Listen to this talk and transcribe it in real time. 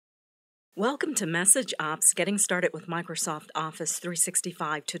Welcome to Message Ops Getting Started with Microsoft Office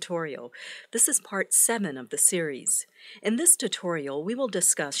 365 tutorial. This is part 7 of the series. In this tutorial, we will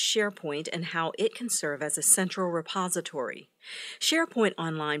discuss SharePoint and how it can serve as a central repository. SharePoint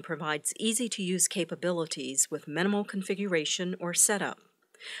Online provides easy-to-use capabilities with minimal configuration or setup.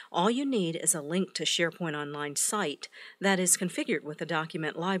 All you need is a link to SharePoint Online site that is configured with a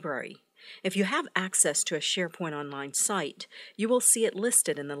document library. If you have access to a SharePoint Online site, you will see it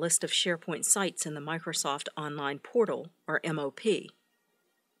listed in the list of SharePoint sites in the Microsoft Online Portal, or MOP.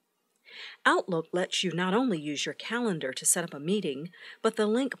 Outlook lets you not only use your calendar to set up a meeting, but the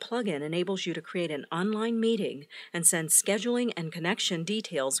Link plugin enables you to create an online meeting and send scheduling and connection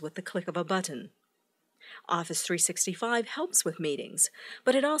details with the click of a button. Office 365 helps with meetings,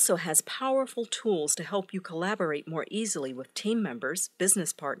 but it also has powerful tools to help you collaborate more easily with team members,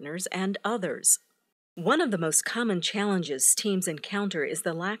 business partners, and others. One of the most common challenges teams encounter is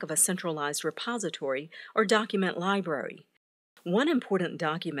the lack of a centralized repository or document library. One important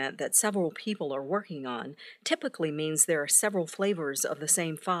document that several people are working on typically means there are several flavors of the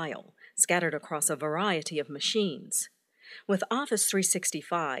same file, scattered across a variety of machines. With Office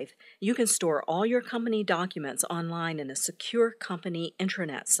 365, you can store all your company documents online in a secure company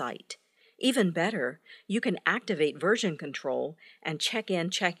intranet site. Even better, you can activate version control and check in,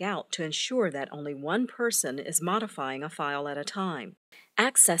 check out to ensure that only one person is modifying a file at a time.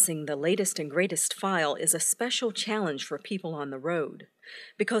 Accessing the latest and greatest file is a special challenge for people on the road.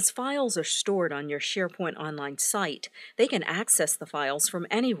 Because files are stored on your SharePoint Online site, they can access the files from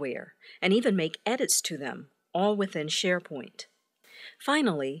anywhere and even make edits to them, all within SharePoint.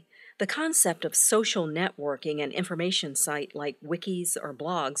 Finally, the concept of social networking and information site like wikis or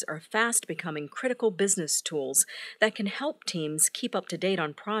blogs are fast becoming critical business tools that can help teams keep up to date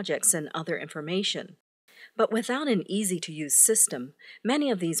on projects and other information. But without an easy-to-use system, many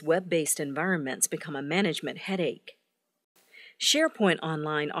of these web-based environments become a management headache. SharePoint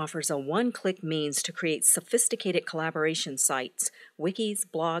Online offers a one-click means to create sophisticated collaboration sites, wikis,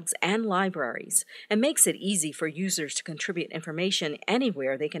 blogs, and libraries, and makes it easy for users to contribute information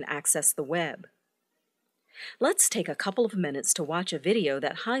anywhere they can access the web. Let's take a couple of minutes to watch a video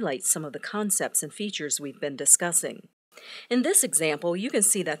that highlights some of the concepts and features we've been discussing. In this example, you can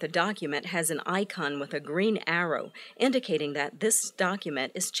see that the document has an icon with a green arrow indicating that this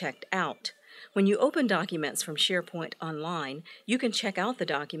document is checked out. When you open documents from SharePoint Online, you can check out the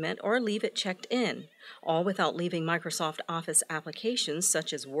document or leave it checked in, all without leaving Microsoft Office applications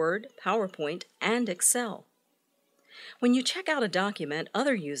such as Word, PowerPoint, and Excel. When you check out a document,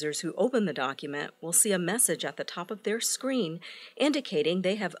 other users who open the document will see a message at the top of their screen indicating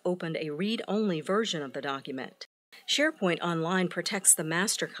they have opened a read-only version of the document. SharePoint Online protects the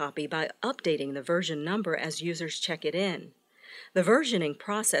master copy by updating the version number as users check it in. The versioning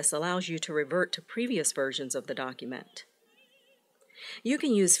process allows you to revert to previous versions of the document. You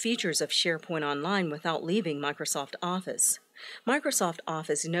can use features of SharePoint Online without leaving Microsoft Office. Microsoft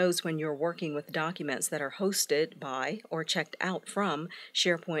Office knows when you're working with documents that are hosted by or checked out from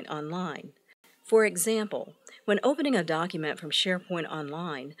SharePoint Online. For example, when opening a document from SharePoint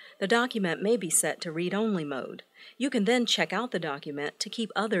Online, the document may be set to read-only mode. You can then check out the document to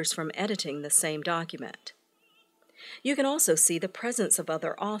keep others from editing the same document. You can also see the presence of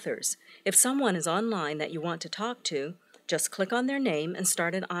other authors. If someone is online that you want to talk to, just click on their name and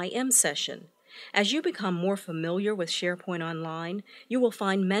start an IM session. As you become more familiar with SharePoint Online, you will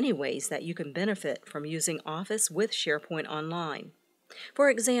find many ways that you can benefit from using Office with SharePoint Online. For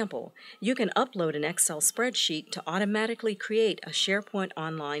example, you can upload an Excel spreadsheet to automatically create a SharePoint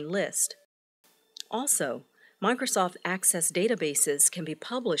Online list. Also, Microsoft Access databases can be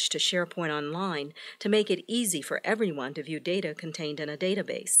published to SharePoint Online to make it easy for everyone to view data contained in a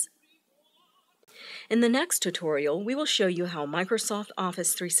database. In the next tutorial, we will show you how Microsoft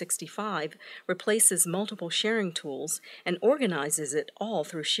Office 365 replaces multiple sharing tools and organizes it all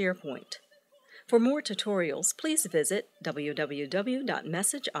through SharePoint. For more tutorials, please visit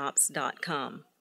www.messageops.com.